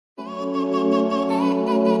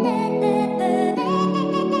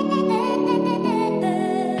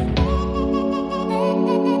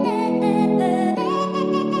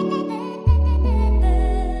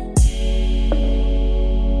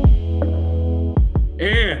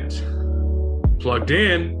Plugged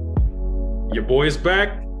in. Your boy is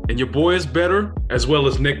back, and your boy is better, as well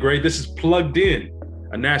as Nick Gray. This is Plugged In,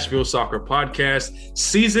 a Nashville soccer podcast,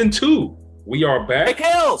 season 2. We are back. Hey,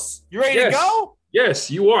 Kales, you ready to go? Yes,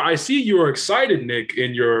 you are. I see you are excited, Nick,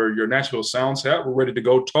 in your Nashville Sounds hat. We're ready to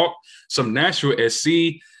go talk some Nashville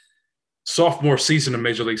SC, sophomore season of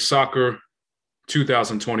Major League Soccer,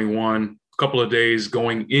 2021. Couple of days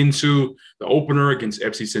going into the opener against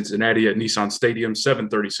FC Cincinnati at Nissan Stadium,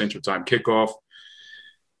 7:30 Central Time kickoff.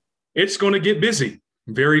 It's going to get busy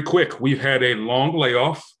very quick. We've had a long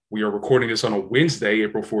layoff. We are recording this on a Wednesday,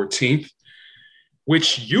 April 14th,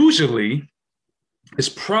 which usually is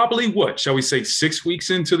probably shall we say 6 weeks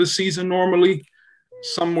into the season normally?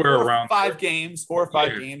 Somewhere around 4 or 5 games. 4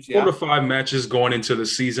 to 5 matches going into the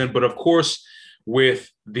season. But of course, with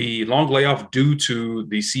the long layoff due to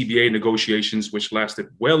the CBA negotiations, which lasted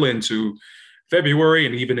well into February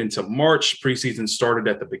and even into March. Preseason started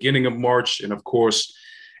at the beginning of March. And of course,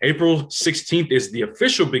 April 16th is the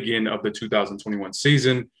official begin of the 2021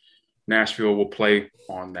 season. Nashville will play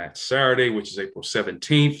on that Saturday, which is April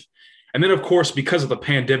 17th. And then, of course, because of the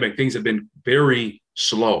pandemic, things have been very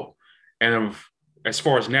slow. And as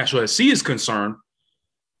far as Nashville SC is concerned,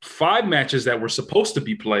 5 matches that were supposed to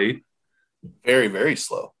be played, very, very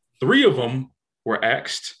slow. 3 of them were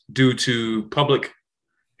axed due to public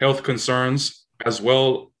health concerns, as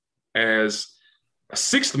well as a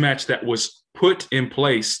 6th match that was put in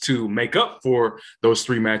place to make up for those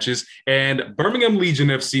 3 matches. And Birmingham Legion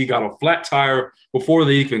FC got a flat tire before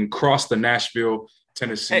they even crossed the Nashville,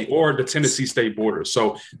 Tennessee, or the Tennessee state border.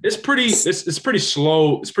 So it's pretty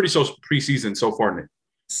slow. It's pretty slow preseason so far, Nick.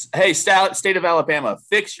 Hey, state of Alabama,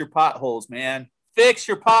 fix your potholes, man. Fix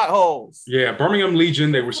your potholes. Yeah, Birmingham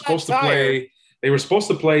Legion, they were supposed to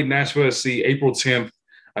play Nashville SC April 10th.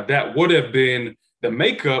 That would have been the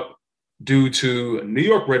makeup due to New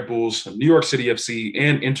York Red Bulls, New York City FC,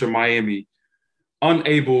 and Inter Miami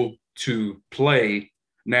unable to play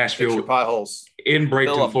Nashville in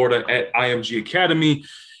Bradenton, Florida at IMG Academy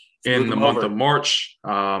in the month of March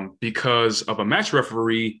because of a match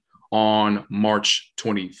referee on March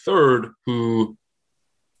 23rd who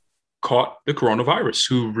caught the coronavirus,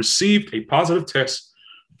 who received a positive test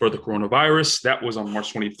for the coronavirus. That was on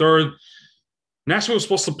March 23rd. Nashville was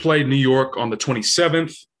supposed to play New York on the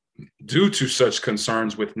 27th. Due to such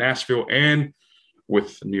concerns with Nashville and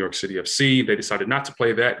with New York City FC, they decided not to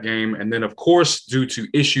play that game. And then, of course, due to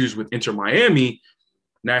issues with Inter Miami,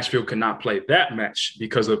 Nashville could not play that match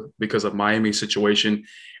because of Miami's situation.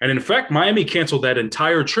 And in fact, Miami canceled that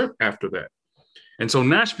entire trip after that. And so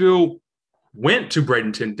Nashville went to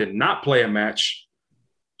Bradenton, did not play a match,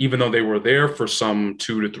 even though they were there for some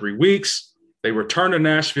 2 to 3 weeks. They returned to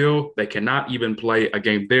Nashville. They cannot even play a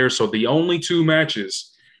game there. So the only 2 matches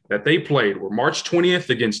that they played were March 20th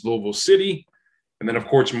against Louisville City, and then, of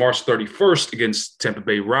course, March 31st against Tampa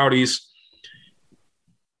Bay Rowdies.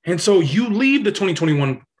 And so you leave the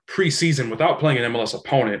 2021 preseason without playing an MLS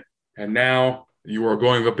opponent, and now you are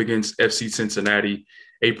going up against FC Cincinnati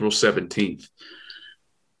April 17th.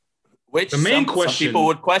 Which some people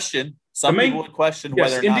would question. People would question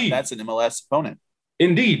whether or not that's an MLS opponent.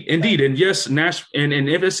 Indeed. And yes, and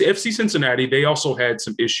FC Cincinnati, they also had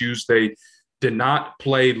some issues. They did not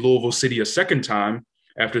play Louisville City a second time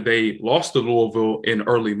after they lost to Louisville in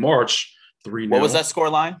early March, 3-0. What was that score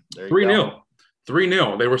line? 3-0.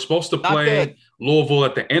 3-0. They were supposed to play Louisville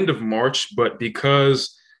at the end of March, but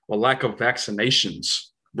because of a lack of vaccinations,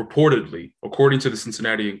 reportedly, according to the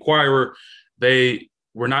Cincinnati Enquirer, they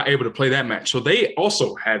were not able to play that match. So they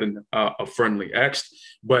also had a friendly axed,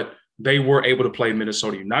 but they were able to play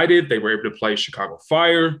Minnesota United. They were able to play Chicago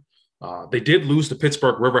Fire. They did lose to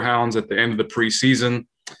Pittsburgh Riverhounds at the end of the preseason.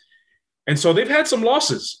 And so they've had some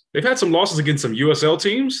losses. They've had some losses against some USL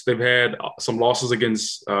teams. They've had some losses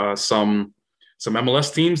against some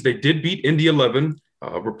MLS teams. They did beat Indy 11,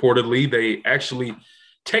 reportedly. They actually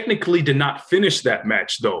technically did not finish that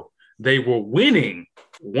match, though. They were winning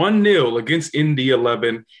 1-0 against Indy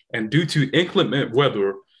 11, and due to inclement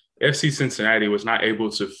weather, FC Cincinnati was not able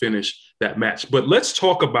to finish that match. But let's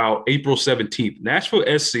talk about April 17th. Nashville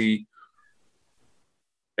SC,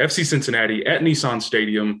 FC Cincinnati at Nissan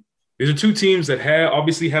Stadium. These are 2 teams that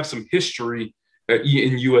obviously have some history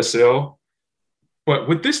in USL. But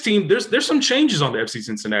with this team, there's some changes on the FC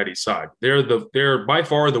Cincinnati side. They're by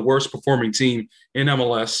far the worst performing team in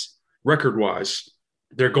MLS record-wise.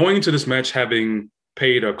 They're going into this match having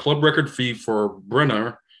paid a club record fee for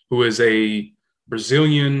Brenner, who is a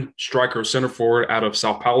Brazilian striker center forward out of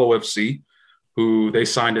Sao Paulo FC, who they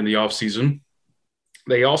signed in the offseason.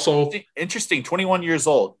 They also interesting, 21 years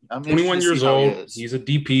old. 21 years old. He's a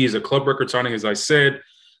DP. He's a club record signing, as I said.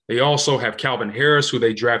 They also have Calvin Harris, who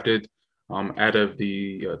they drafted out of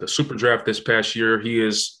the super draft this past year. He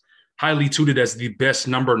is highly touted as the best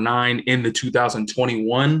number 9 in the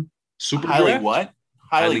 2021 super draft. What?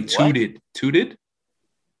 Highly touted. Touted?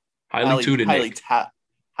 Highly touted. Highly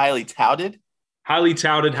touted? Highly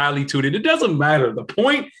touted, highly touted. It doesn't matter. The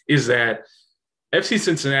point is that FC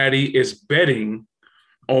Cincinnati is betting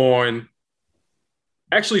on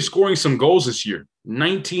actually scoring some goals this year.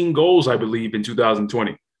 19 goals, I believe, in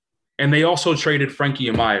 2020. And they also traded Frankie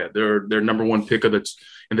Amaya, their number 1 pick in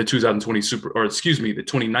the 2020 the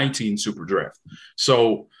 2019 super draft.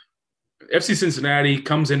 So FC Cincinnati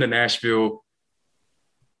comes into Nashville.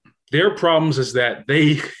 Their problems is that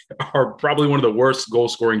they are probably one of the worst goal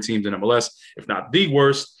scoring teams in MLS, if not the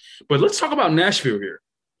worst. But let's talk about Nashville here.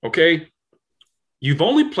 Okay. You've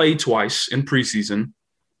only played twice in preseason.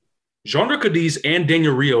 Jandre Cadiz and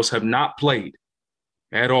Daniel Rios have not played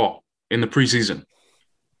at all in the preseason.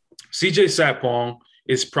 CJ Sapong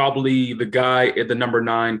is probably the guy at the number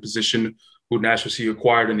 9 position who Nashville SC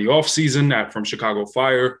acquired in the offseason from Chicago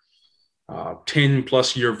Fire,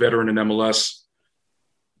 10-plus year veteran in MLS.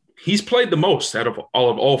 He's played the most out of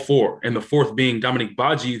all 4, and the 4th being Dominique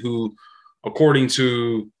Badji, who, according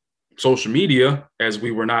to social media, as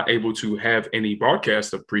we were not able to have any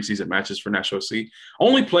broadcast of preseason matches for Nashville SC,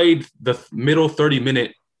 only played the middle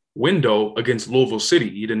 30-minute window against Louisville City.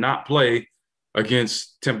 He did not play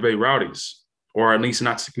against Tampa Bay Rowdies, or at least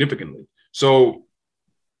not significantly. So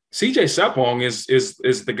CJ Sapong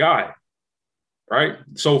is the guy, right,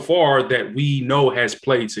 so far that we know has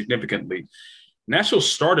played significantly. Nashville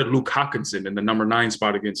started Luke Hawkinson in the number 9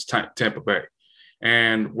 spot against Tampa Bay.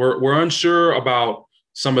 And we're unsure about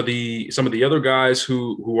some of the other guys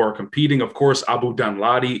who are competing. Of course, Abu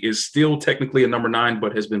Danladi is still technically a number 9,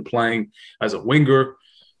 but has been playing as a winger.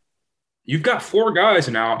 You've got 4 guys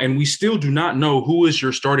now, and we still do not know who is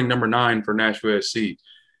your starting number 9 for Nashville SC.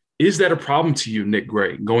 Is that a problem to you, Nick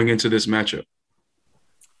Gray, going into this matchup?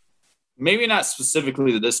 Maybe not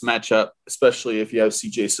specifically to this matchup, especially if you have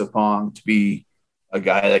CJ Sapong to be a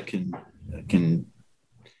guy that can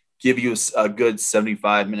give you a good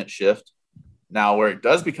 75-minute shift. Now, where it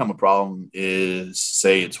does become a problem is,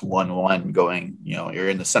 say it's 1-1 going, you're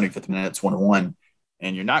in the 75th minute, it's 1-1,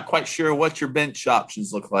 and you're not quite sure what your bench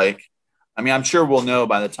options look like. I mean, I'm sure we'll know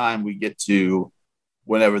by the time we get to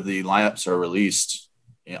whenever the lineups are released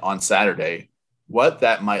on Saturday what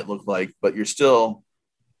that might look like, but you're still,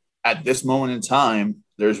 at this moment in time,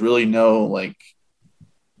 there's really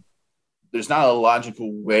there's not a logical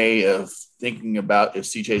way of thinking about if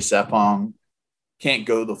CJ Sapong can't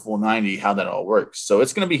go the full 90, how that all works. So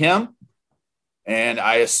it's going to be him. And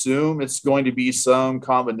I assume it's going to be some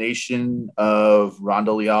combination of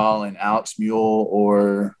Rondo Leal and Alex Mule,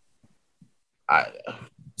 or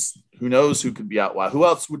who knows who could be out wide. Who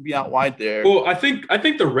else would be out wide there? Well, I think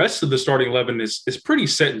the rest of the starting 11 is pretty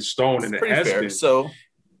set in stone, and it has fair. been. So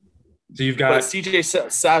you've got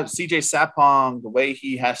CJ Sapong,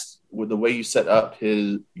 the way you set up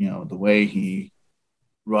his, the way he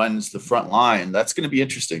runs the front line, that's going to be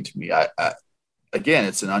interesting to me. Again,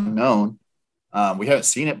 it's an unknown. We haven't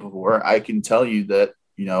seen it before. I can tell you that,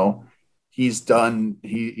 he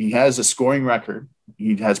has a scoring record.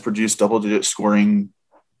 He has produced double-digit scoring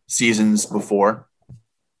seasons before,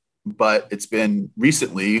 but it's been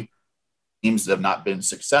recently teams that have not been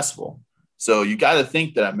successful. So you got to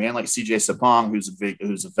think that a man like CJ Sapong,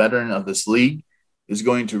 who's a veteran of this league, is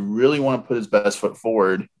going to really want to put his best foot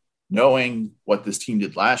forward, knowing what this team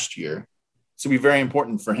did last year. It's going to be very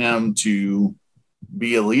important for him to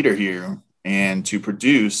be a leader here and to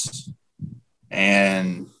produce.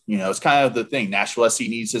 And, it's kind of the thing. Nashville SC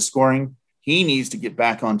needs his scoring. He needs to get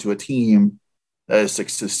back onto a team that is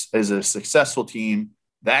a successful team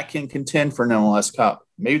that can contend for an MLS Cup.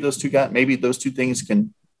 Maybe those two things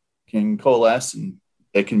can coalesce, and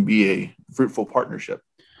it can be a fruitful partnership.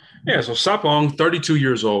 Yeah, so Sapong, 32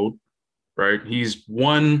 years old, right? He's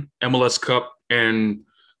won MLS Cup and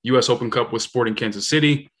U.S. Open Cup with Sporting Kansas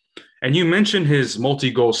City. And you mentioned his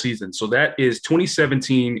multi-goal season. So that is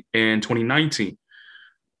 2017 and 2019.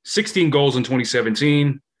 16 goals in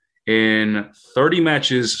 2017 in 30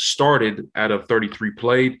 matches started out of 33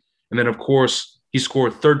 played. And then, of course, he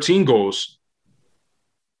scored 13 goals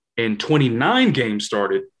in 29 games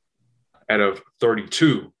started out of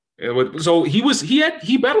 32. So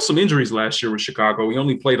he battled some injuries last year with Chicago. He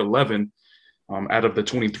only played 11 out of the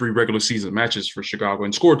 23 regular season matches for Chicago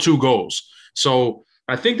and scored 2 goals. So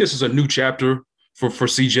I think this is a new chapter for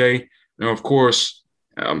CJ. And of course,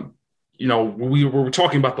 we were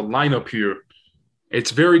talking about the lineup here.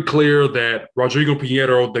 It's very clear that Rodrigo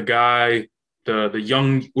Pinheiro, the guy, the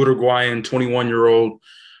young Uruguayan 21-year-old,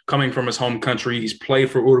 coming from his home country. He's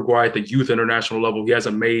played for Uruguay at the youth international level. He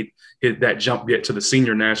hasn't made that jump yet to the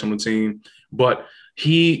senior national team, but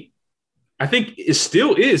I think it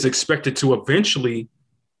still is expected to eventually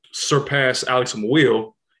surpass Alex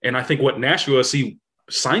Muil. And I think what Nashville SC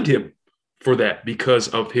signed him for that because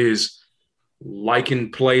of his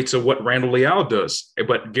likened play to what Randall Leal does.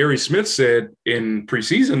 But Gary Smith said in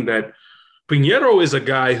preseason that Pinheiro is a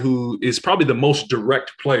guy who is probably the most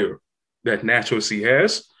direct player that Nashville SC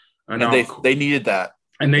has. And they needed that.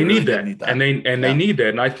 And they need that. And they need that.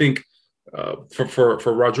 And I think for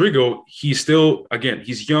Rodrigo, he's still, again,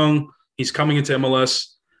 he's young. He's coming into MLS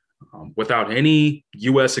without any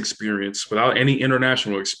U.S. experience, without any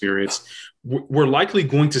international experience. We're likely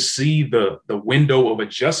going to see the window of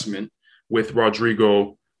adjustment with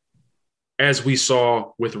Rodrigo as we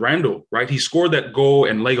saw with Randall, right? He scored that goal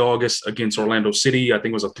in late August against Orlando City. I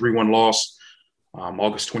think it was a 3-1 loss,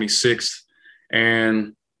 August 26th.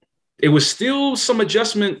 And it was still some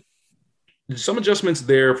adjustments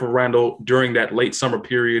there for Randall during that late summer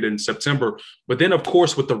period in September. But then, of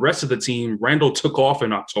course, with the rest of the team, Randall took off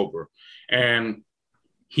in October. And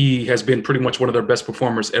he has been pretty much one of their best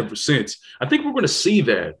performers ever since. I think we're going to see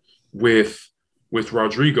that with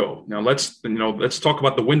Rodrigo. Now let's talk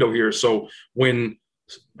about the window here. So when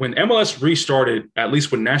MLS restarted, at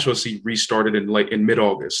least when Nashville SC restarted in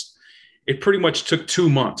mid-August, it pretty much took 2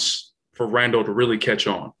 months for Randall to really catch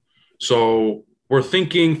on. So we're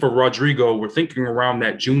thinking for Rodrigo, we're thinking around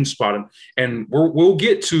that June spot, and we'll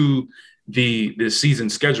get to the season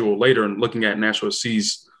schedule later and looking at Nashville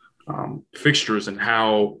SC's fixtures and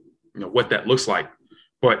how, what that looks like.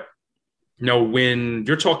 But, when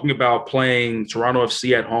you're talking about playing Toronto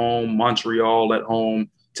FC at home, Montreal at home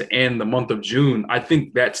to end the month of June, I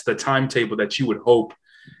think that's the timetable that you would hope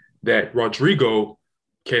that Rodrigo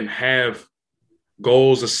can have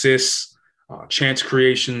goals, assists, chance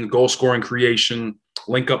creation, goal scoring creation,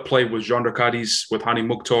 link up play with Jonder Cadiz, with Hani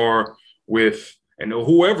Mukhtar, and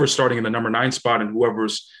whoever's starting in the number 9 spot and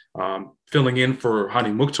whoever's filling in for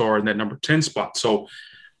Hani Mukhtar in that number 10 spot. So,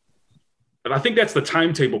 but I think that's the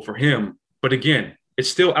timetable for him. But again, it's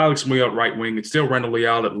still Alex Muil at right wing. It's still Randall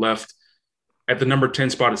Leal at left. At the number 10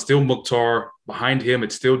 spot, it's still Mukhtar. Behind him,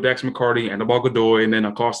 it's still Dax McCarty and Anibal Godoy. And then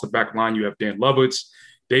across the back line, you have Dan Lovitz,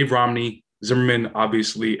 Dave Romney, Zimmerman,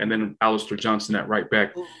 obviously, and then Alistair Johnson at right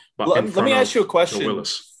back. Let me ask you a question.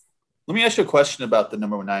 Let me ask you a question about the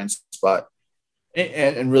number 9 spot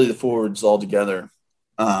and really the forwards altogether.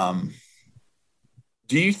 Do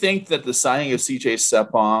you think that the signing of CJ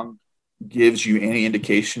Sepong gives you any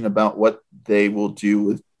indication about what they will do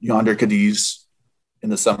with Jonder Cadiz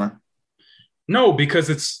in the summer? No,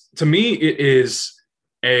 because to me, it is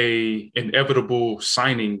a inevitable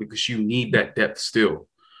signing because you need that depth still,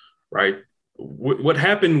 right? What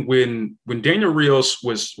happened when Daniel Rios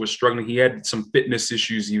was struggling, he had some fitness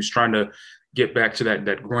issues. He was trying to get back to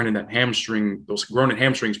that groin and that hamstring, those groin and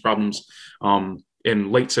hamstrings problems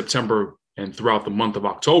in late September and throughout the month of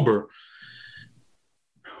October.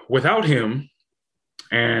 Without him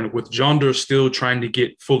and with Jonder still trying to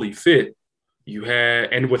get fully fit,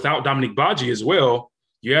 and without Dominic Badji as well,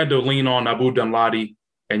 you had to lean on Abu Danladi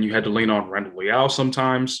and you had to lean on Randall Leal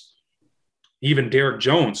sometimes, even Derek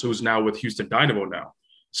Jones, who's now with Houston Dynamo now.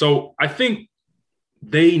 So I think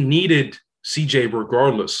they needed CJ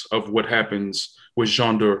regardless of what happens with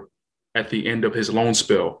Jonder at the end of his loan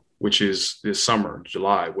spell, which is this summer,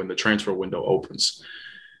 July, when the transfer window opens.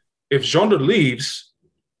 If Jonder leaves,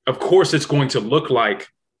 of course, it's going to look like,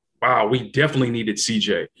 wow, we definitely needed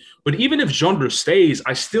CJ. But even if Jonder stays,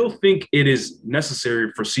 I still think it is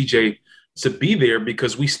necessary for CJ to be there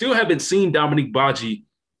because we still haven't seen Dominic Badji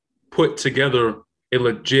put together a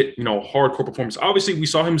legit, hardcore performance. Obviously, we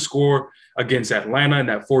saw him score against Atlanta in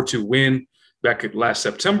that 4-2 win back last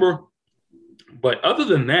September. But other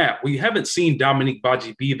than that, we haven't seen Dominic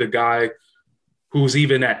Badji be the guy who's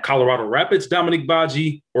even at Colorado Rapids, Dominic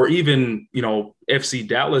Badji, or even, FC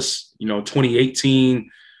Dallas,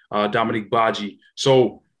 2018, Dominic Badji.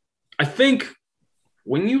 So I think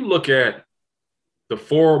when you look at the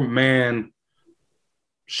 4-man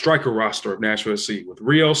striker roster of Nashville SC with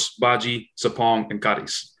Rios, Badji, Sapong, and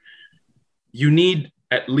Cadiz, you need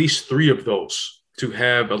at least 3 of those to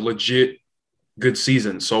have a legit good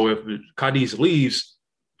season. So if Cadiz leaves,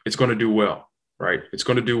 it's going to do well, right? It's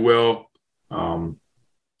going to do well.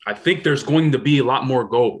 I think there's going to be a lot more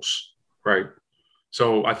goals, right?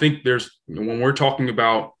 So I think when we're talking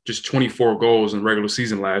about just 24 goals in regular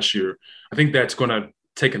season last year, I think that's going to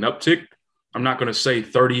take an uptick. I'm not going to say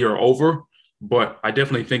 30 or over, but I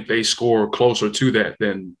definitely think they score closer to that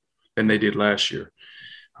than they did last year.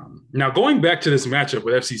 Now, going back to this matchup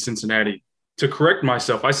with FC Cincinnati, to correct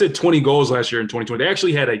myself, I said 20 goals last year in 2020. They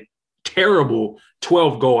actually had a terrible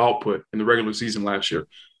 12-goal output in the regular season last year.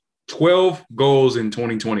 12 goals in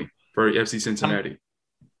 2020 for FC Cincinnati.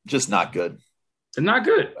 Just not good. Not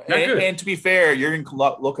good. And to be fair, Jurgen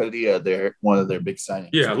Locadia, they're one of their big signings.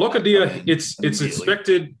 Yeah, Locadia. It's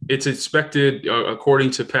expected. It's expected,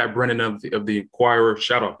 according to Pat Brennan of the Inquirer.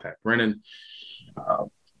 Shout out Pat Brennan.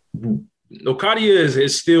 Locadia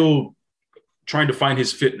is still trying to find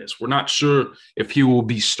his fitness. We're not sure if he will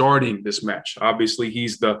be starting this match. Obviously,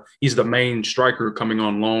 he's the main striker coming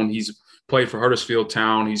on loan. He's played for Huddersfield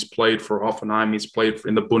Town. He's played for Hoffenheim. He's played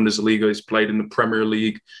in the Bundesliga. He's played in the Premier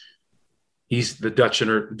League. He's the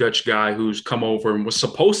Dutch guy who's come over and was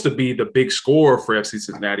supposed to be the big scorer for FC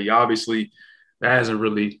Cincinnati. Obviously, that hasn't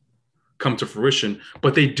really come to fruition.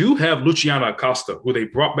 But they do have Luciano Acosta, who they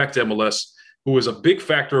brought back to MLS, who was a big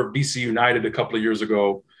factor of DC United a couple of years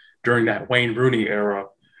ago during that Wayne Rooney era.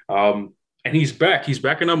 And he's back. He's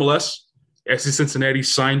back in MLS. FC Cincinnati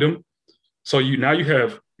signed him. So now you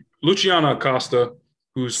have Luciano Acosta,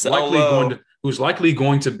 who's likely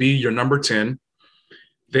going to be your number 10.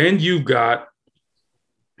 Then you've got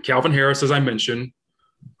Calvin Harris, as I mentioned.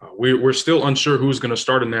 We're still unsure who's going to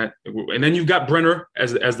start in that. And then you've got Brenner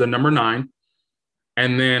as the number 9.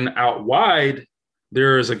 And then out wide,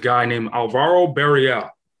 there is a guy named Alvaro Barrial,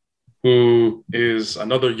 who is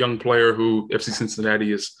another young player who FC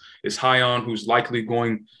Cincinnati is high on, who's likely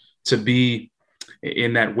going to be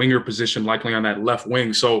in that winger position, likely on that left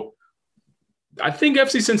wing. So I think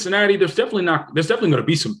FC Cincinnati, there's definitely going to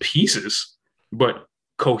be some pieces, but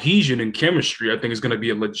cohesion and chemistry, I think, is going to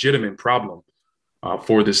be a legitimate problem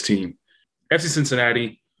for this team. FC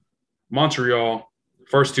Cincinnati, Montreal,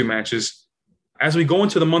 first 2 matches. As we go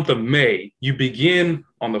into the month of May, you begin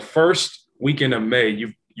on the first weekend of May.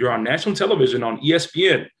 You're on national television on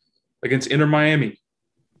ESPN against Inter Miami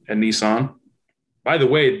and Nissan. By the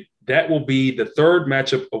way, that will be the third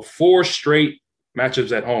matchup of 4 straight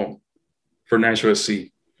matchups at home for Nashville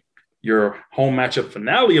SC. Your home matchup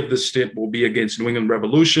finale of this stint will be against New England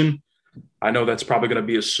Revolution. I know that's probably going to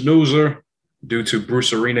be a snoozer due to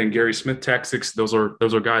Bruce Arena and Gary Smith tactics. Those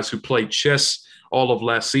are guys who played chess all of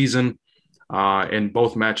last season, and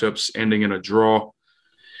both matchups ending in a draw.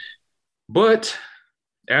 But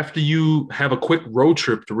after you have a quick road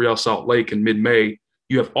trip to Real Salt Lake in mid-May,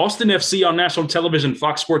 you have Austin FC on national television,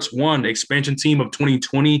 Fox Sports 1, expansion team of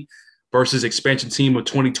 2020 versus expansion team of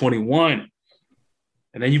 2021.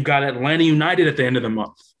 And then you've got Atlanta United at the end of the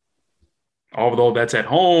month. Although that's at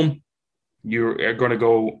home, you're going to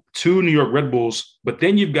go to New York Red Bulls, but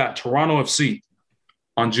then you've got Toronto FC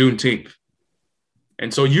on Juneteenth.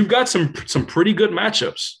 And so you've got some pretty good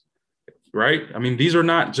matchups, right? I mean, these are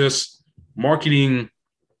not just marketing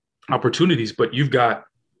opportunities, but you've got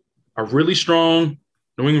a really strong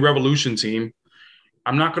New England Revolution team.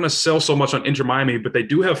 I'm not going to sell so much on Inter Miami, but they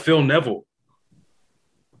do have Phil Neville.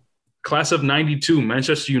 Class of 92,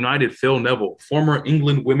 Manchester United, Phil Neville. Former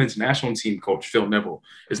England women's national team coach Phil Neville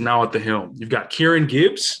is now at the helm. You've got Kieran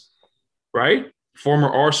Gibbs, right? Former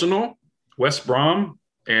Arsenal, West Brom,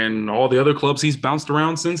 and all the other clubs he's bounced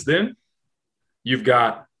around since then. You've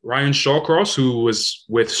got Ryan Shawcross, who was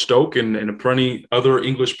with Stoke and plenty other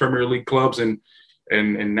English Premier League clubs and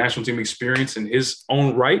national team experience in his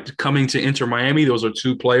own right, coming to Inter Miami. Those are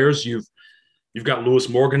 2 players. You've got Lewis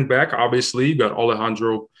Morgan back, obviously. You've got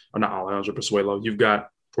not Alejandro Pozuelo. You've got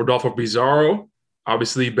Rodolfo Pizarro,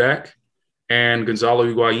 obviously, back, and Gonzalo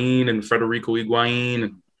Higuain and Federico Higuain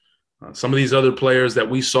and some of these other players that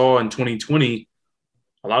we saw in 2020.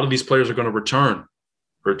 A lot of these players are going to return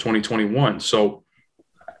for 2021. So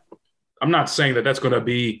I'm not saying that that's going to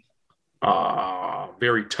be a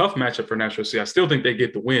very tough matchup for Nashville SC. I still think they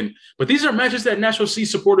get the win. But these are matches that Nashville SC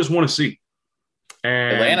supporters want to see.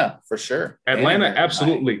 And Atlanta, for sure. Atlanta,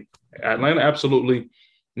 absolutely. Atlanta, absolutely.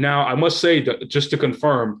 Now, I must say, just to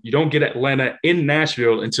confirm, you don't get Atlanta in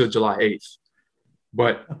Nashville until July 8th.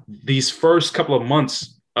 But these first couple of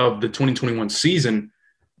months of the 2021 season,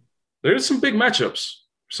 there's some big matchups.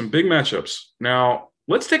 Now,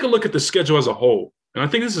 let's take a look at the schedule as a whole. And I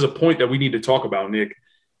think this is a point that we need to talk about, Nick.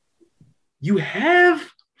 You have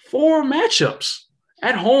 4 matchups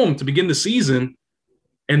at home to begin the season,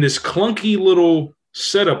 and this clunky little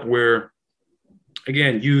setup where,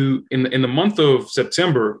 again, you in the month of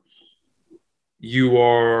September, you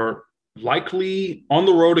are likely on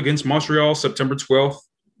the road against Montreal September 12th,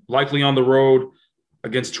 likely on the road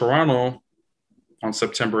against Toronto on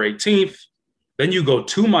September 18th. Then you go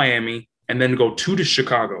to Miami and then go to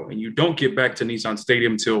Chicago, and you don't get back to Nissan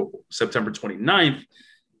Stadium until September 29th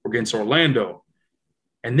against Orlando.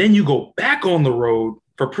 And then you go back on the road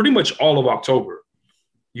for pretty much all of October.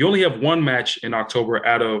 You only have one match in October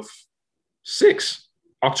out of 6.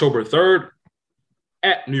 October 3rd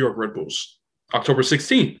at New York Red Bulls. October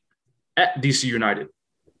 16th at DC United.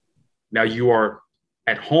 Now you are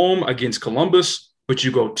at home against Columbus, but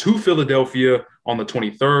you go to Philadelphia on the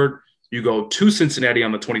 23rd. You go to Cincinnati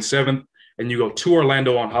on the 27th, and you go to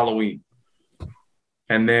Orlando on Halloween.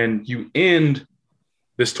 And then you end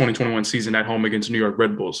this 2021 season at home against New York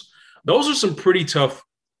Red Bulls. Those are some pretty tough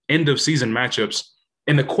end-of-season matchups.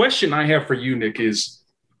 And the question I have for you, Nick, is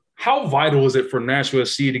how vital is it for Nashville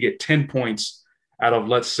SC to get 10 points out of,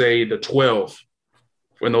 let's say, the 12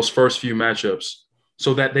 in those first few matchups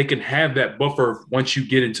so that they can have that buffer once you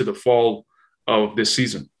get into the fall of this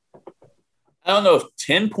season? I don't know if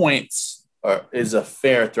 10 points is a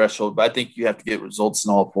fair threshold, but I think you have to get results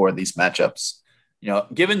in all 4 of these matchups.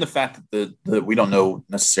 Given the fact that we don't know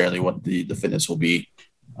necessarily what the fitness will be,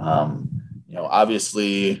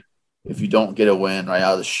 obviously, if you don't get a win right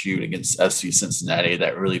out of the chute against FC Cincinnati,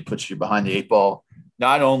 that really puts you behind the 8 ball,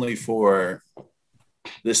 not only for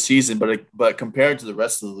this season, but compared to the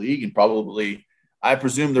rest of the league. And probably, I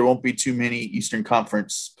presume there won't be too many Eastern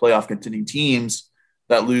Conference playoff contending teams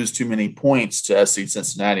that lose too many points to FC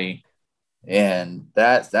Cincinnati. And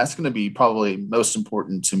that's going to be probably most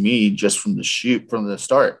important to me just from the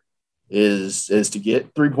start is to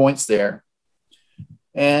get 3 points there.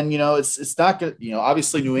 And, it's not good.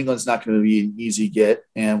 Obviously New England's not going to be an easy get.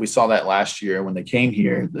 And we saw that last year when they came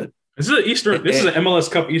here. This is an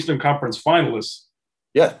MLS Cup Eastern Conference finalist.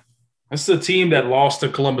 Yeah. That's the team that lost to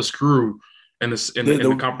Columbus Crew in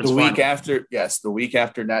the conference the week final. The week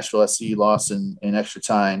after Nashville SC lost in extra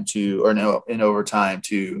time in overtime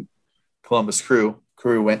to Columbus Crew.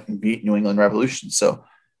 Crew went and beat New England Revolution. So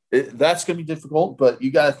that's going to be difficult, but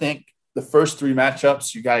you got to think the first 3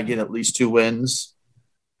 matchups, you got to get at least 2 wins.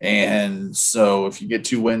 And so if you get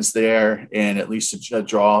 2 wins there and at least a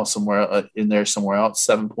draw somewhere in there somewhere else,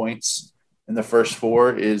 7 points in the first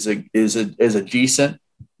 4 is a decent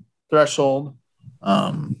threshold.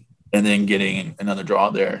 And then getting another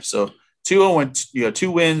draw there. So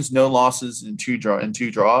 2 wins, no losses, and 2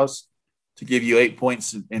 draws to give you 8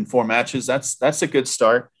 points in 4 matches. That's a good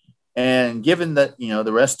start. And given that,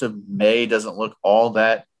 the rest of May doesn't look all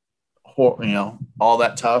that tough.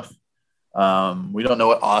 We don't know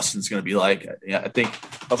what Austin's going to be like. I think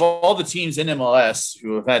of all the teams in MLS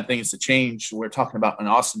who have had things to change, we're talking about an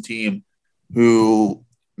Austin team who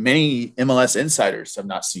many MLS insiders have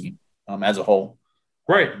not seen as a whole.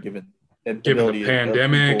 Right. Given the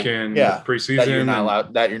pandemic people, and the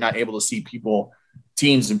preseason. That you're not able to see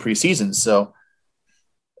teams in preseason. So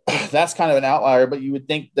that's kind of an outlier, but you would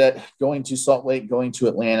think that going to Salt Lake, going to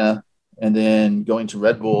Atlanta, and then going to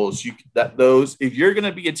Red Bulls, if you're going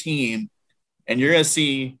to be a team and you're going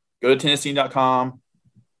to go to Tennessee.com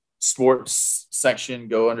sports section,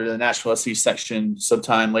 go under the Nashville SC section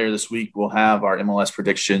sometime later this week. We'll have our MLS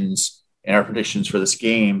predictions and our predictions for this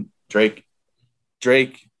game. Drake,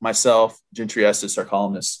 myself, Gentry Estes, our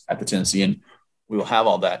columnists at the Tennessean, we will have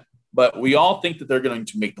all that. But we all think that they're going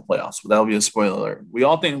to make the playoffs. But that'll be a spoiler alert. We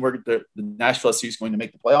all think the Nashville SC is going to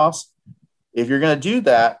make the playoffs. If you're going to do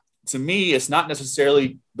that, to me, it's not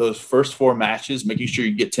necessarily those first 4 matches, making sure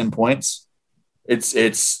you get 10 points.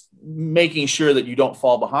 It's making sure that you don't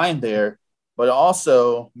fall behind there, but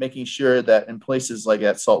also making sure that in places like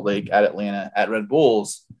at Salt Lake, at Atlanta, at Red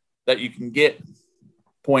Bulls, that you can get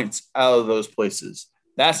points out of those places.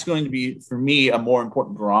 That's going to be, for me, a more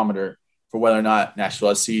important barometer for whether or not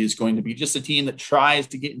Nashville SC is going to be just a team that tries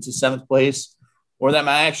to get into 7th place or that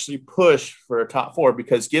might actually push for a top 4,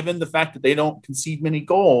 because given the fact that they don't concede many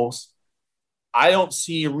goals, I don't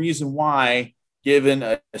see a reason why, given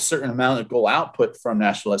a certain amount of goal output from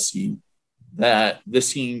Nashville SC, that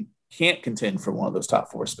this team can't contend for one of those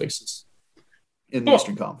top 4 spaces in the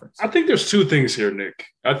Eastern Conference. I think there's 2 things here, Nick.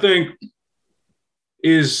 I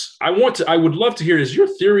would love to hear, is your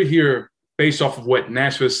theory here based off of what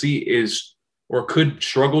Nashville SC is or could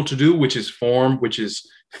struggle to do, which is form, which is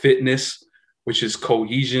fitness, which is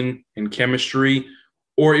cohesion and chemistry,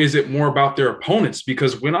 or is it more about their opponents?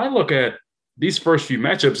 Because when I look at these first few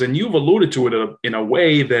matchups, and you've alluded to it in a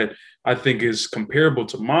way that I think is comparable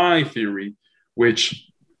to my theory, which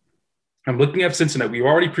I'm looking at Cincinnati. We've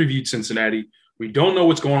already previewed Cincinnati. We don't know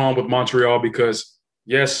what's going on with Montreal because,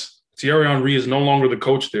 yes, Thierry Henry is no longer the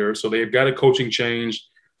coach there, so they've got a coaching change.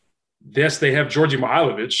 Yes, they have Georgi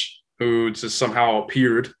Mihailovic, who just somehow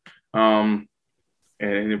appeared, and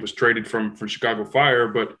it was traded from Chicago Fire,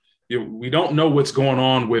 but we don't know what's going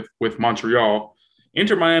on with Montreal.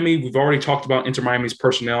 Inter Miami, we've already talked about Inter Miami's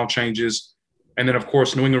personnel changes. And then, of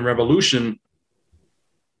course, New England Revolution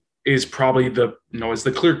is probably is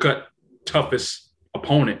the clear-cut toughest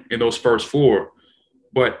opponent in those first four.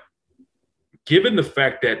 But given the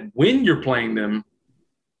fact that when you're playing them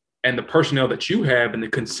and the personnel that you have and the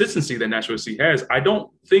consistency that Nashville SC has, I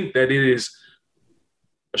don't think that it is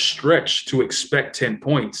a stretch to expect 10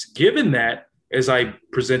 points. Given that, as I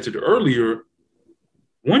presented earlier,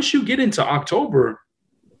 once you get into October,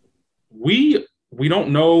 we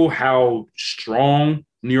don't know how strong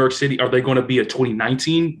New York City, are they going to be a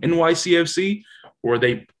 2019 NYCFC, or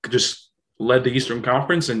they just led the Eastern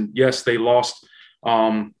Conference? And yes, they lost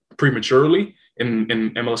prematurely in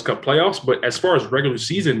MLS Cup playoffs. But as far as regular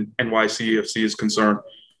season NYCFC is concerned,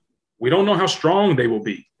 we don't know how strong they will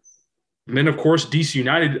be. And then, of course, DC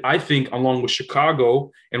United, I think, along with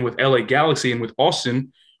Chicago and with LA Galaxy and with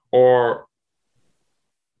Austin, are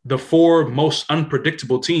the four most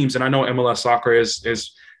unpredictable teams. And I know MLS Soccer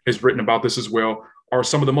has written about this as well, are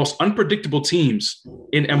some of the most unpredictable teams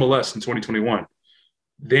in MLS in 2021.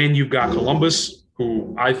 Then you've got Columbus,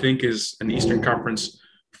 who I think is an Eastern Conference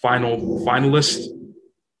finalist,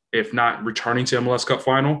 if not returning to MLS Cup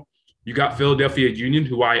final. You got Philadelphia Union,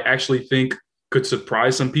 who I actually think could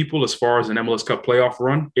surprise some people as far as an MLS Cup playoff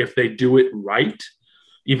run if they do it right,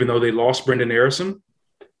 even though they lost Brendan Harrison.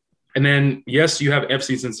 And then, yes, you have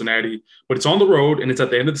FC Cincinnati, but it's on the road and it's at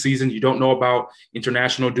the end of the season. You don't know about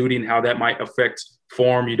international duty and how that might affect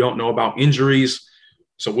form. You don't know about injuries.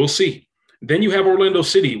 So we'll see. Then you have Orlando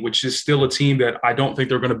City, which is still a team that I don't think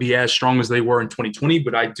they're going to be as strong as they were in 2020,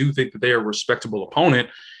 but I do think that they are a respectable opponent.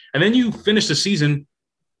 And then you finish the season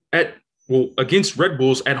against Red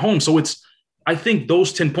Bulls at home. So I think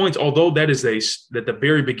those 10 points, although that is at the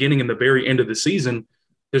very beginning and the very end of the season,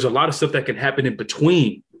 there's a lot of stuff that can happen in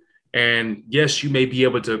between. And yes, you may be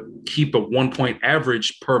able to keep a 1 point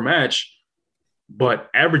average per match, but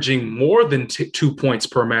averaging more than 2 points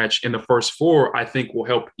per match in the first four, I think will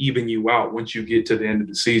help even you out once you get to the end of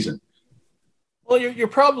the season. Well, you're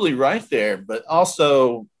probably right there, but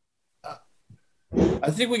also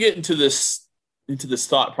I think we get into this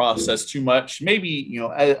thought process too much. Maybe,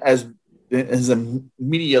 as a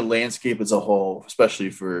media landscape as a whole,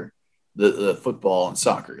 especially for the football and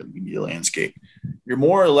soccer media landscape, you're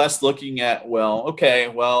more or less looking at,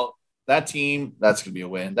 that team, that's going to be a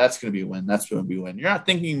win. That's going to be a win. That's going to be a win. You're not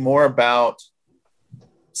thinking more about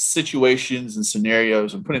situations and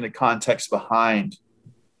scenarios and putting the context behind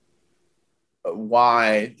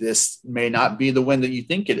why this may not be the win that you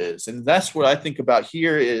think it is. And that's what I think about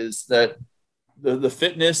here is that the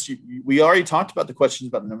fitness, we already talked about the questions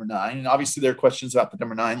about the number 9. And obviously there are questions about the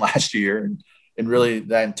number 9 last year and really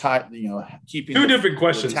that entire, keeping two different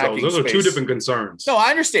questions. Those are two different concerns. No, I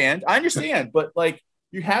understand. But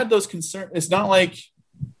you had those concerns. It's not like,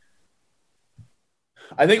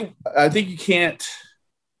 I think you can't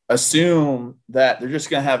assume that they're just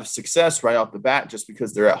going to have success right off the bat just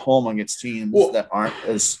because they're at home against teams that aren't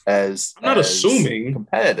as I'm not assuming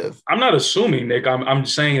competitive. I'm not assuming, Nick. I'm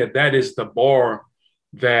saying that is the bar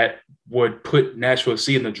that would put Nashville SC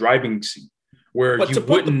in the driving seat, where you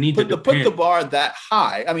wouldn't need to put the bar that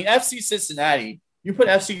high. I mean, FC Cincinnati, you put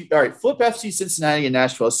flip FC Cincinnati and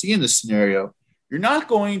Nashville SC in this scenario. You're not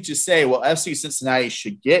going to say, well, FC Cincinnati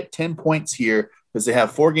should get 10 points here because they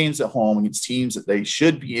have 4 games at home against teams that they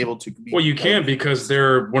should be able to beat. Well, you can't because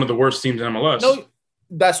they're one of the worst teams in MLS. No,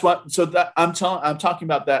 that's what. So that I'm talking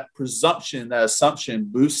about that presumption, that assumption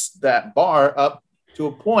boosts that bar up to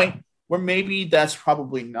a point where maybe that's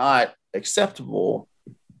probably not acceptable.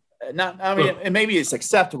 And maybe it's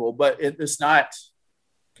acceptable, but it's not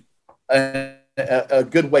a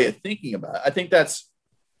good way of thinking about it. I think that's,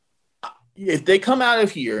 if they come out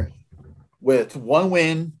of here with 1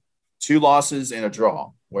 win, 2 losses, and a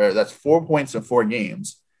draw, where that's 4 points in 4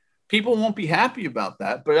 games, people won't be happy about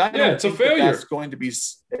that. But I don't think that's going to be.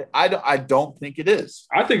 I don't think it is.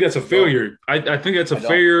 I think that's a failure. I think that's a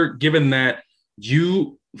failure, given that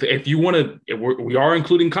if you want to, we are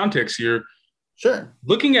including context here. Sure.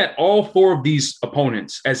 Looking at all 4 of these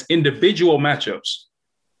opponents as individual matchups,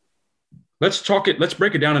 let's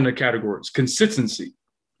break it down into categories. Consistency,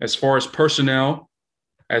 as far as personnel,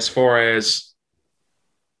 as far as,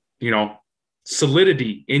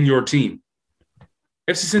 solidity in your team.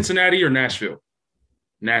 FC Cincinnati or Nashville?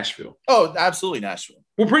 Nashville. Oh, absolutely Nashville.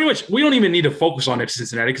 Well, pretty much, we don't even need to focus on FC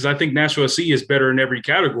Cincinnati because I think Nashville SC is better in every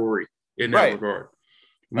category in that regard.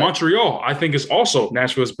 Right. Montreal, I think, is also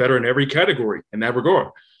Nashville is better in every category in that regard.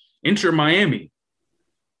 Inter Miami.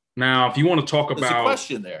 Now, if you want to talk about – there's a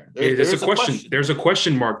question there. There's a question. There's a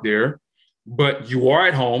question mark there. But you are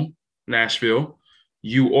at home, Nashville.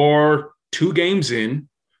 You are 2 games in.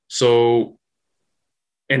 So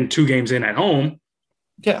 – and 2 games in at home.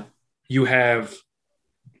 Yeah. You have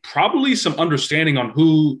probably some understanding on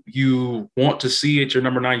who you want to see at your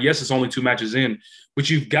number 9. Yes, it's only 2 matches in, but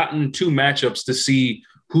you've gotten 2 matchups to see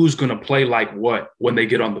who's going to play like what when they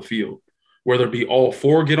get on the field, whether it be all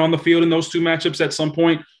 4 get on the field in those 2 matchups at some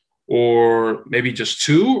point, or maybe just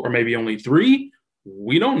 2, or maybe only 3.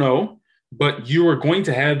 We don't know, but you are going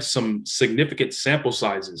to have some significant sample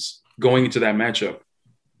sizes going into that matchup.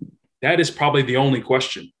 That is probably the only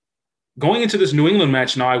question. Going into this New England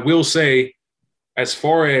match now, I will say, as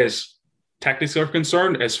far as tactics are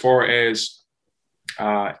concerned, as far as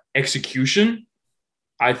execution,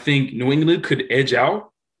 I think New England could edge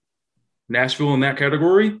out Nashville in that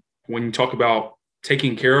category when you talk about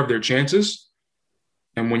taking care of their chances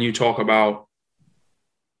and when you talk about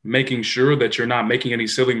making sure that you're not making any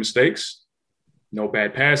silly mistakes, no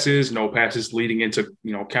bad passes, no passes leading into,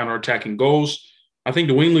 counterattacking goals. I think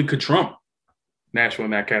New England could trump Nashville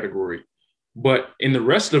in that category. But in the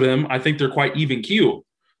rest of them, I think they're quite even-keeled.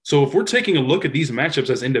 So if we're taking a look at these matchups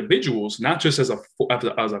as individuals, not just as a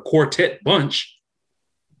quartet bunch,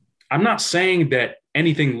 I'm not saying that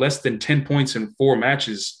anything less than 10 points in 4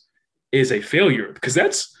 matches is a failure, because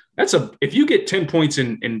if you get 10 points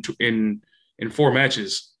in 4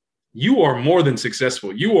 matches, you are more than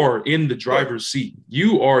successful. You are in the driver's seat.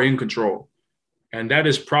 You are in control. And that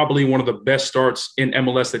is probably one of the best starts in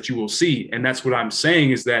MLS that you will see. And that's what I'm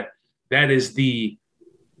saying, is that is the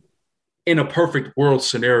in a perfect world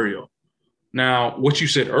scenario. Now, what you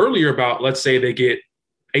said earlier about, let's say they get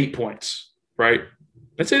 8 points, right?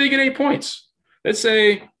 Let's say they get 8 points. Let's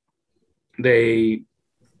say they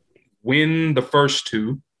win the first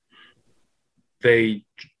 2. And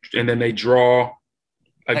then they draw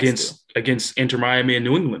against Inter Miami and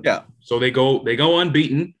New England. Yeah. So they go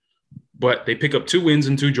unbeaten, but they pick up 2 wins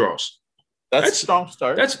and 2 draws. That's a strong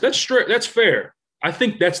start. That's straight. That's fair. I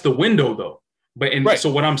think that's the window, though. Right.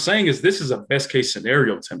 So what I'm saying is this is a best case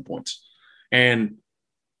scenario of 10 points. And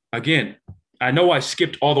again, I know I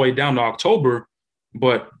skipped all the way down to October,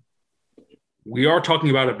 but we are talking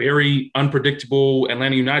about a very unpredictable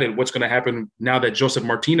Atlanta United. What's going to happen now that Joseph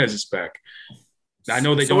Martinez is back? I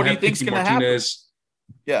know they don't have Pity Martinez.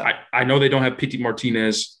 Yeah. I know they don't have Pity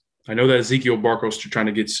Martinez. I know that Ezekiel Barcos are trying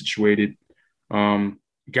to get situated.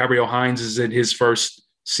 Gabriel Hines is in his first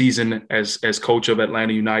season as coach of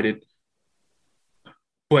Atlanta United.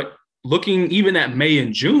 But looking even at May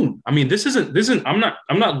and June, I mean, this isn't I'm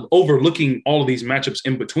not overlooking all of these matchups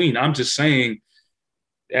in between. I'm just saying,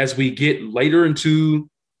 as we get later into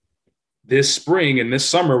this spring and this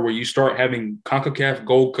summer, where you start having CONCACAF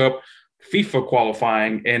Gold Cup, FIFA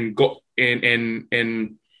qualifying, and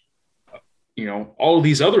all of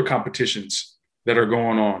these other competitions that are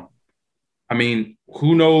going on. I mean,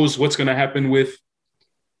 who knows what's going to happen with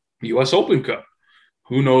U.S. Open Cup?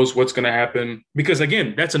 Who knows what's going to happen? Because,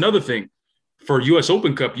 again, that's another thing. For U.S.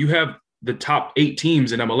 Open Cup, you have the top 8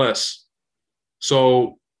 teams in MLS.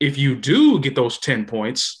 So if you do get those 10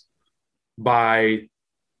 points by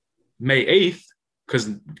May 8th, because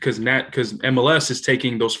MLS is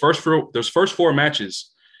taking those first 4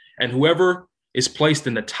 matches, and whoever is placed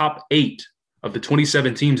in the top 8 of the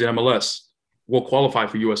 27 teams in MLS will qualify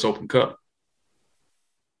for U.S. Open Cup.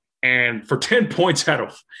 And for 10 points out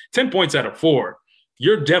of 4,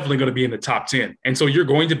 you're definitely going to be in the top 10. And so you're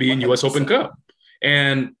going to be in 100%. U.S. Open Cup.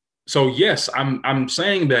 And so, yes, I'm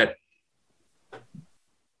saying that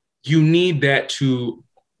you need that to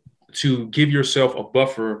give yourself a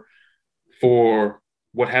buffer for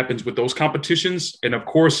what happens with those competitions. And, of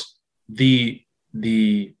course, the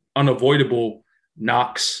unavoidable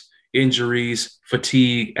knocks, injuries,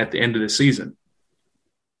 fatigue at the end of the season.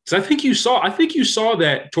 So I think you saw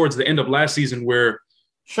that towards the end of last season, where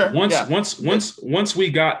once we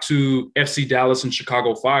got to FC Dallas and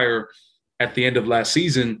Chicago Fire at the end of last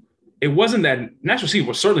season, it wasn't that Nashville SC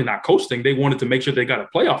was certainly not coasting. They wanted to make sure they got a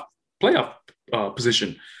playoff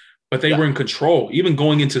position, but they were in control. Even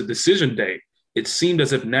going into decision day, it seemed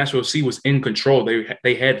as if Nashville SC was in control.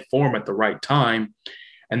 They had form at the right time,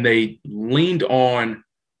 and they leaned on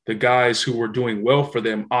the guys who were doing well for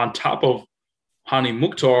them, on top of Hani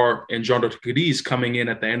Mukhtar and Jandro Cadiz coming in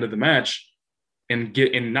at the end of the match and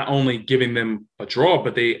not only giving them a draw,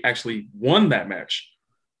 but they actually won that match.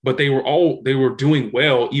 But they were doing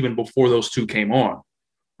well even before those 2 came on,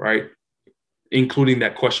 right? Including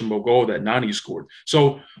that questionable goal that Nani scored.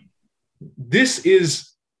 So this is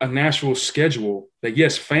a Nashville schedule that,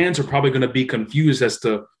 yes, fans are probably going to be confused as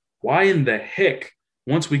to why in the heck,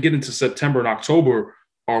 once we get into September and October,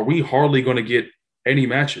 are we hardly going to get any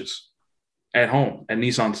matches at home at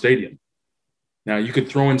Nissan Stadium? Now, you could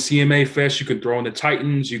throw in CMA Fest, you could throw in the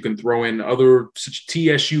Titans, you can throw in other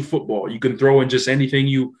TSU football, you can throw in just anything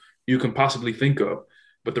you can possibly think of.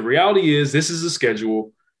 But the reality is this is a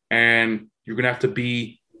schedule, and you're going to have to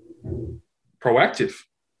be proactive.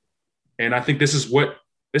 And I think this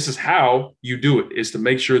is how you do it, is to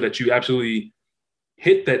make sure that you absolutely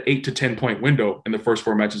hit that 8 to 10 point window in the first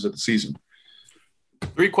 4 matches of the season.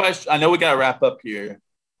 3 questions. I know we got to wrap up here.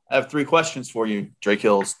 I have 3 questions for you, Drake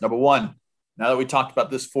Hills. Number 1, now that we talked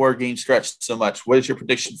about this 4-game stretch so much, what is your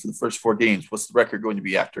prediction for the first 4 games? What's the record going to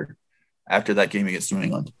be after that game against New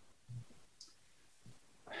England?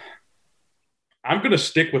 I'm going to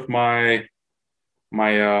stick with my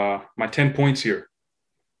 10 points here.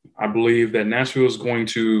 I believe that Nashville is going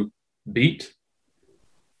to beat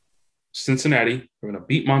Cincinnati. They're going to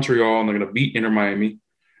beat Montreal, and they're going to beat Inter Miami.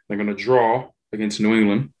 They're going to draw against New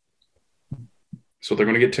England. So they're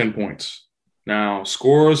going to get 10 points. Now,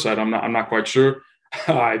 scores, I'm not quite sure.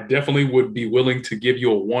 I definitely would be willing to give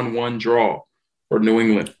you a 1-1 draw for New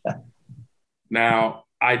England. Now,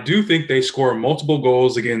 I do think they score multiple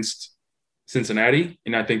goals against Cincinnati,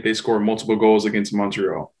 and I think they score multiple goals against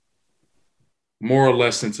Montreal. More or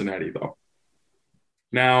less Cincinnati, though.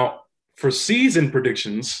 Now, for season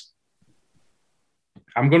predictions,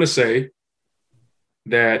 I'm going to say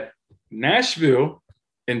that Nashville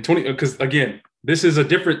in 20 – because, again, this is a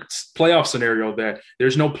different playoff scenario that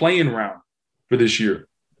there's no play-in round for this year.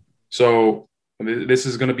 So this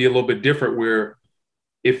is going to be a little bit different, where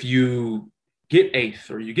if you get 8th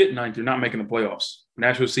or you get 9th, you're not making the playoffs.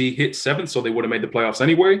 Nashville SC hit 7th, so they would have made the playoffs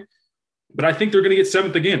anyway. But I think they're going to get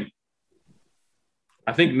 7th again.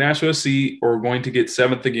 I think Nashville SC are going to get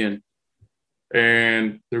 7th again.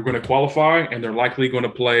 And they're going to qualify, and they're likely going to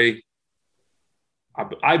play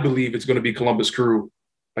 – I believe it's going to be Columbus Crew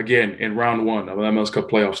again in round 1 of the MLS Cup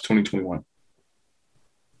playoffs 2021.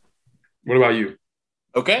 What about you?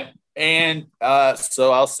 Okay. And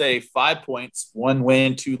so I'll say 5 points, 1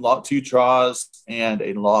 win, 2 draws, and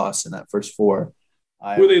a loss in that first 4. Who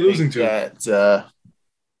are they losing to?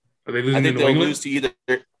 Are they losing to New England?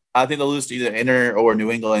 I think they'll lose to either Inter or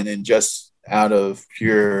New England, and just out of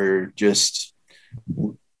pure just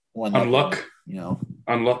one unluck.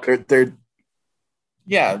 Unluck. They're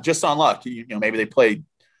just on luck. Maybe they played.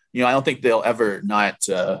 I don't think they'll ever not.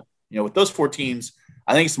 With those 4 teams,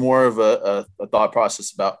 I think it's more of a thought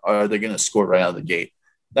process about, are they going to score right out of the gate?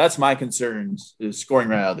 That's my concern, is scoring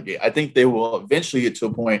right out of the gate. I think they will eventually get to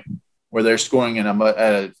a point where they're scoring at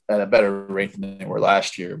a better rate than they were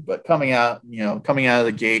last year. But coming out of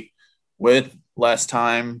the gate with less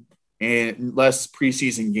time and less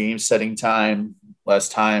preseason game setting time, less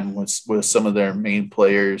time with some of their main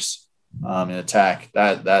players in attack,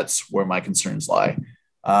 that's where my concerns lie.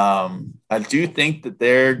 I do think that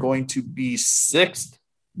they're going to be 6th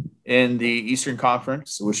in the Eastern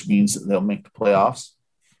Conference, which means that they'll make the playoffs.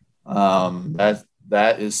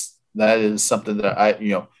 That is something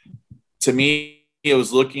that to me, it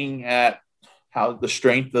was looking at how the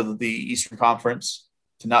strength of the Eastern Conference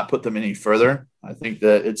to not put them any further. I think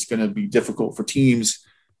that it's going to be difficult for teams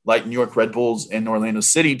like New York Red Bulls and Orlando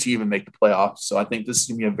City to even make the playoffs. So I think this is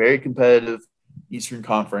going to be a very competitive Eastern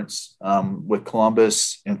Conference with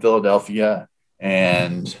Columbus and Philadelphia.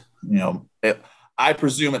 And, I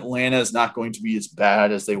presume Atlanta is not going to be as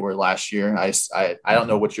bad as they were last year. I don't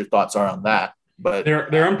know what your thoughts are on that. But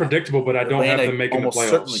they're unpredictable, but I don't have them making the playoffs.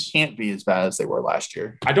 Certainly can't be as bad as they were last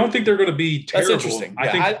year. I don't think they're going to be terrible. That's interesting.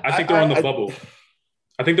 I think they're on the bubble.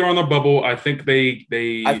 I think they're on the bubble. I think they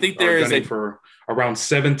I think there is for around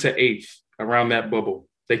 7th to 8th, around that bubble.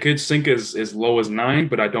 They could sink as low as 9,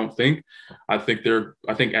 but I don't think. I think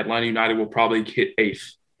Atlanta United will probably hit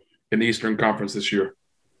 8th in the Eastern Conference this year.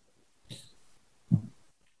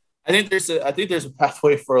 I think there's a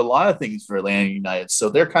pathway for a lot of things for Atlanta United. So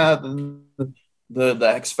they're kind of the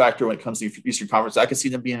X factor when it comes to Eastern Conference. I could see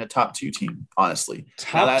them being a top 2 team, honestly.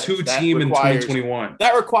 Top 2 team in 2021.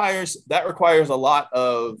 That requires a lot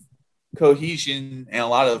of cohesion and a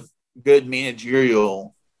lot of good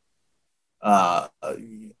managerial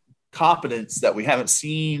competence that we haven't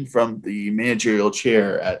seen from the managerial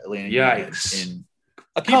chair at Atlanta United in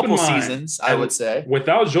a couple seasons, I would say.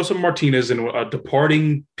 Without Joseph Martinez and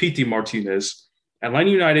departing Pity Martinez, Atlanta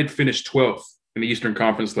United finished 12th in the Eastern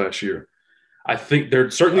Conference last year. I think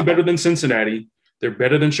they're certainly better than Cincinnati. They're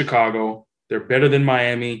better than Chicago. They're better than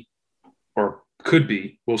Miami, or could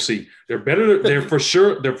be. We'll see. They're better. They're for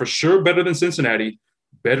sure better than Cincinnati,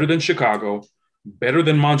 better than Chicago, better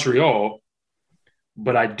than Montreal.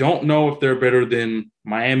 But I don't know if they're better than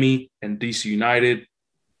Miami and DC United.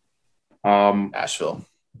 Nashville,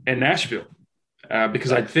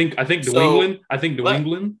 because I think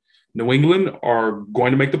New England are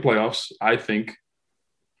going to make the playoffs. I think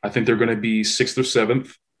they're going to be 6th or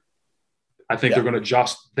 7th. I think they're going to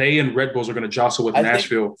jostle. They and Red Bulls are going to jostle with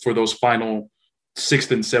Nashville for those final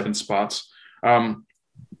 6th and 7th spots. I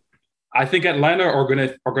think Atlanta are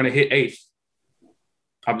going to hit 8th.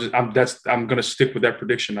 I'm going to stick with that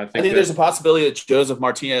prediction. I think there's a possibility that Joseph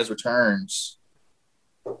Martinez returns.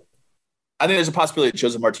 I think there's a possibility that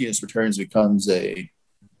Joseph Martinez returns, becomes a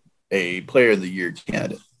player of the year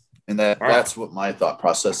candidate. And that's what my thought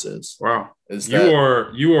process is. Wow. Is you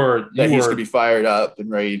are he's going to be fired up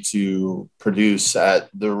and ready to produce at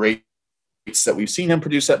the rates that we've seen him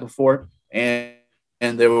produce at before. And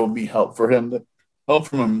there will be help from him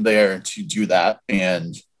there to do that.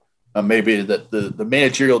 And maybe that the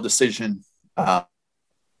managerial decision,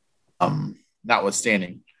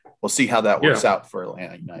 notwithstanding, we'll see how that works out for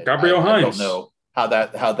Atlanta United. Gabriel Hines. I don't know how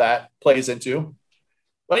that plays into.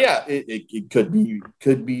 But yeah, it could be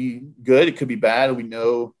good. It could be bad. We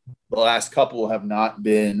know the last couple have not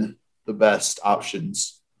been the best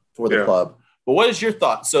options for the club. But what is your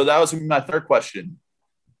thought? So that was my third question.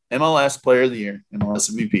 MLS Player of the Year, MLS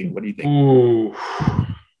MVP. What do you think? Ooh.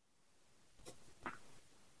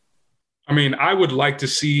 I mean, I would like to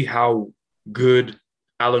see how good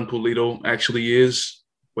Alan Pulido actually is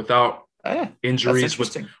without injuries.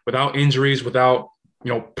 Without injuries, without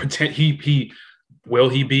will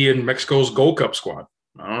he be in Mexico's Gold Cup squad?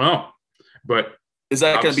 I don't know. But is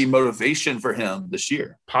that going to be motivation for him this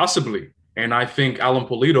year? Possibly. And I think Alan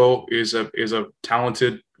Pulido is a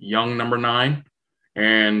talented young number 9.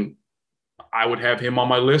 And I would have him on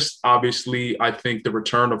my list. Obviously, I think the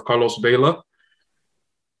return of Carlos Vela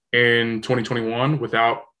in 2021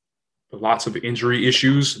 without lots of injury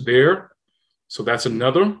issues there. So that's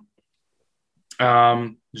another.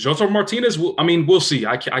 Joseph Martinez, we'll see.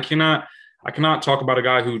 I cannot talk about a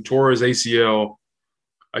guy who tore his ACL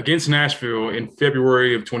against Nashville in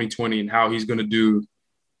February of 2020 and how he's going to do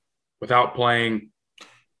without playing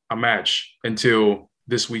a match until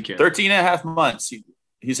this weekend. 13 and a half months.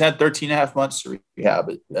 He's had 13 and a half months to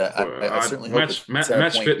rehab. I certainly hope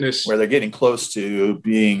match fitness where they're getting close to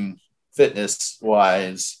being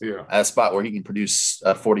fitness-wise at a spot where he can produce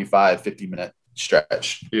a 45, 50-minute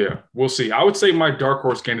stretch. Yeah, we'll see. I would say my dark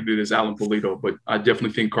horse candidate is Alan Pulido, but I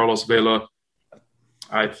definitely think Carlos Vela.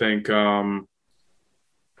 I think, Alejandro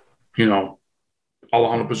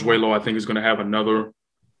Pozuelo, I think, is going to have another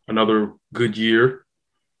good year.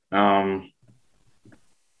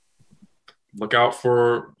 Look out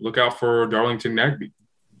for Darlington Nagbe.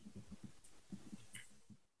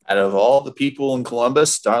 Out of all the people in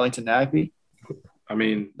Columbus, Darlington Nagbe. I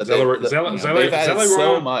mean,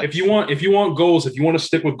 Zelarayan, if you want goals, if you want to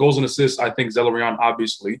stick with goals and assists, I think Zelarayan,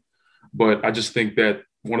 obviously. But I just think that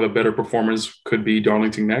one of the better performers could be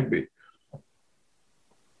Darlington Nagbe.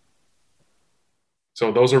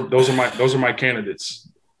 So those are my candidates.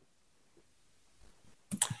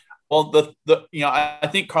 Well, I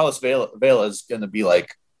think Carlos Vela is going to be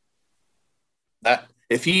like that.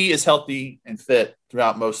 If he is healthy and fit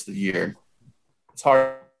throughout most of the year, it's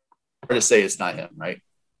hard to say it's not him, right?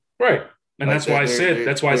 Right. And that's why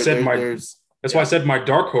I said my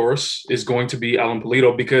dark horse is going to be Alan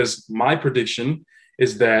Pulido, because my prediction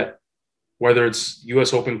is that whether it's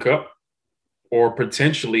US Open Cup or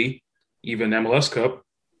potentially even MLS Cup,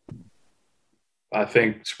 I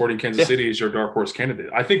think Sporting Kansas City is your dark horse candidate.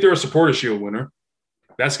 I think they're a Supporters Shield winner.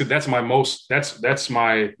 That's good. That's my most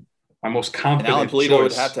confident. And Alan Pulido choice.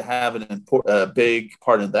 would have to have a big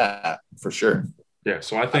part of that for sure. Yeah.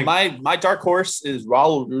 So I think my dark horse is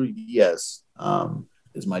Raul Ruiz.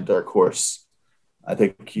 Is my dark horse. I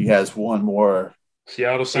think he has one more.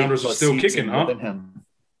 Seattle Sounders are still kicking, huh? Him.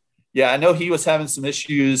 Yeah, I know he was having some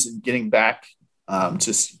issues in getting back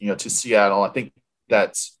to Seattle. I think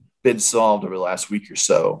that's been solved over the last week or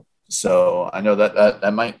so. So I know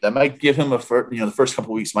that might give him the first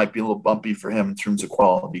couple of weeks might be a little bumpy for him in terms of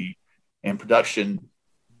quality and production.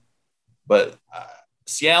 But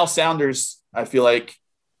Seattle Sounders, I feel like,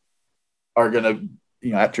 are going to,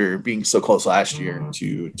 after being so close last year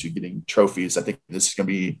to getting trophies, I think this is going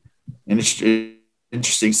to be an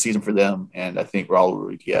interesting season for them. And I think Raul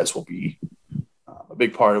Ruiz will be a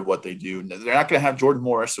big part of what they do. They're not going to have Jordan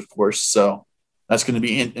Morris, of course. So that's going to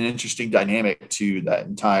be an interesting dynamic to that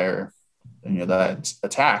entire, that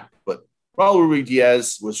attack. But Raul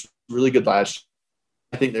Ruiz was really good last year.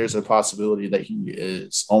 I think there's a possibility that he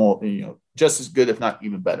is almost, just as good, if not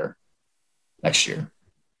even better, next year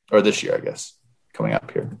or this year, I guess, coming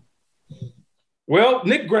up here. Well,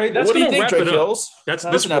 Nick Gray, that's going to wrap it up.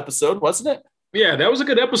 That was an episode, wasn't it? Yeah, that was a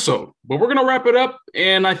good episode. But we're going to wrap it up.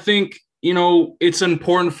 And I think, it's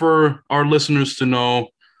important for our listeners to know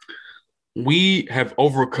we have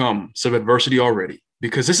overcome some adversity already,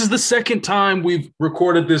 because this is the second time we've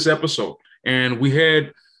recorded this episode. and we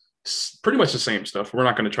had pretty much the same stuff. We're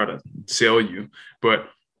not going to try to sell you, but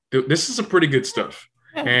this is some pretty good stuff.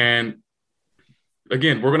 Yeah. And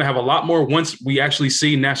again, we're going to have a lot more once we actually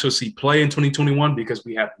see Nashville SC play in 2021, because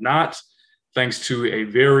we have not, thanks to a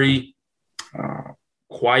very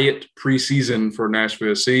quiet preseason for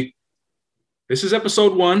Nashville SC. This is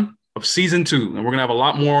episode 1 of season 2, and we're going to have a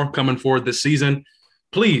lot more coming forward this season.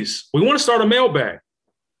 Please, we want to start a mailbag.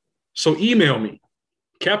 So email me,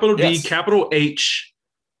 capital D, capital H,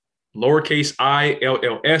 lowercase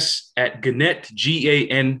ILLS at Gannett,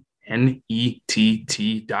 GANNETT.com.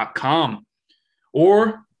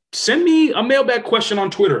 Or send me a mailbag question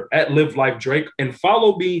on Twitter at LiveLifeDrake, and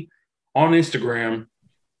follow me on Instagram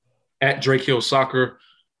at Drake Hill Soccer.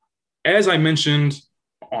 As I mentioned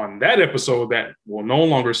on that episode that will no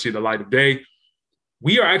longer see the light of day,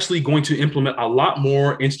 we are actually going to implement a lot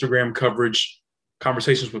more Instagram coverage,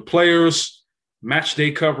 conversations with players, match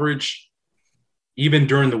day coverage, even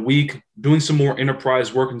during the week, doing some more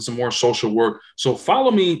enterprise work and some more social work. So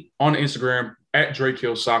follow me on Instagram at Drake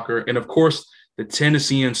Hill Soccer. And of course, the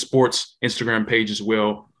Tennessean Sports Instagram page as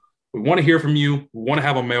well. We want to hear from you. We want to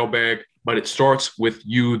have a mailbag, but it starts with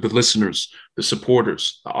you, the listeners, the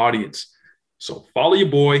supporters, the audience. So follow your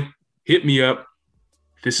boy, hit me up.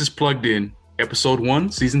 This is Plugged In, episode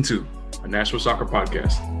 1, season 2, a Nashville Soccer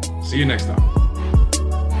podcast. See you next time.